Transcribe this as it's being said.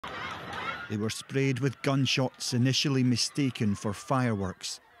They were sprayed with gunshots initially mistaken for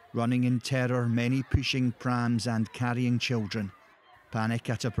fireworks, running in terror, many pushing prams and carrying children. Panic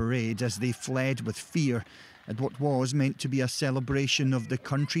at a parade as they fled with fear at what was meant to be a celebration of the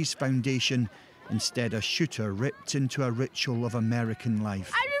country's foundation. Instead, a shooter ripped into a ritual of American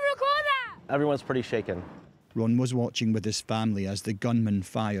life. I didn't record that! Everyone's pretty shaken. Ron was watching with his family as the gunman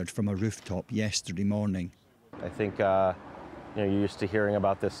fired from a rooftop yesterday morning. I think you're used to hearing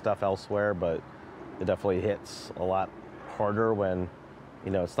about this stuff elsewhere, but it definitely hits a lot harder when,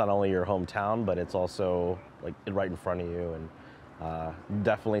 it's not only your hometown, but it's also like right in front of you. And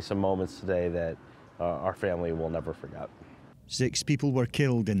definitely some moments today that our family will never forget. 6 people were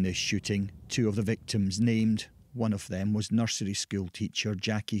killed in this shooting, 2 of the victims named. One of them was nursery school teacher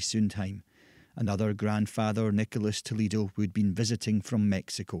Jackie Sundheim. Another grandfather, Nicholas Toledo, who had been visiting from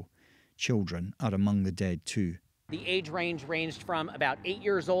Mexico. Children are among the dead too. The age range ranged from about 8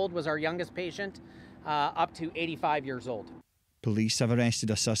 years old was our youngest patient, up to 85 years old. Police have arrested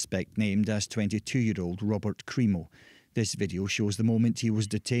a suspect named as 22-year-old Robert Cremo. This video shows the moment he was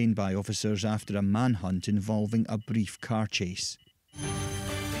detained by officers after a manhunt involving a brief car chase.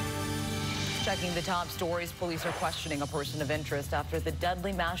 Checking the top stories, police are questioning a person of interest after the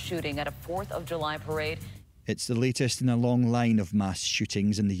deadly mass shooting at a 4th of July parade. It's the latest in a long line of mass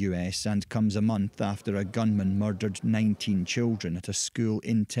shootings in the US and comes a month after a gunman murdered 19 children at a school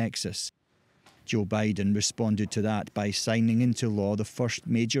in Texas. Joe Biden responded to that by signing into law the first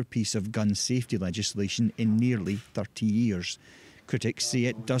major piece of gun safety legislation in nearly 30 years. Critics say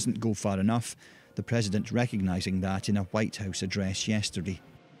it doesn't go far enough, the president recognising that in a White House address yesterday.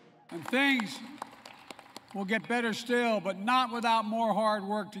 And things will get better still, but not without more hard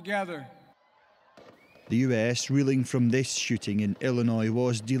work together. The US, reeling from this shooting in Illinois,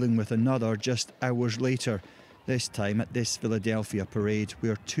 was dealing with another just hours later. This time at this Philadelphia parade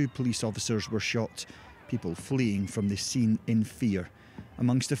where 2 police officers were shot, people fleeing from the scene in fear.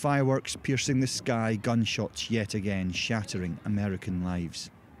 Amongst the fireworks piercing the sky, gunshots yet again shattering American lives.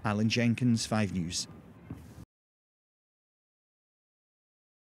 Alan Jenkins, 5 News.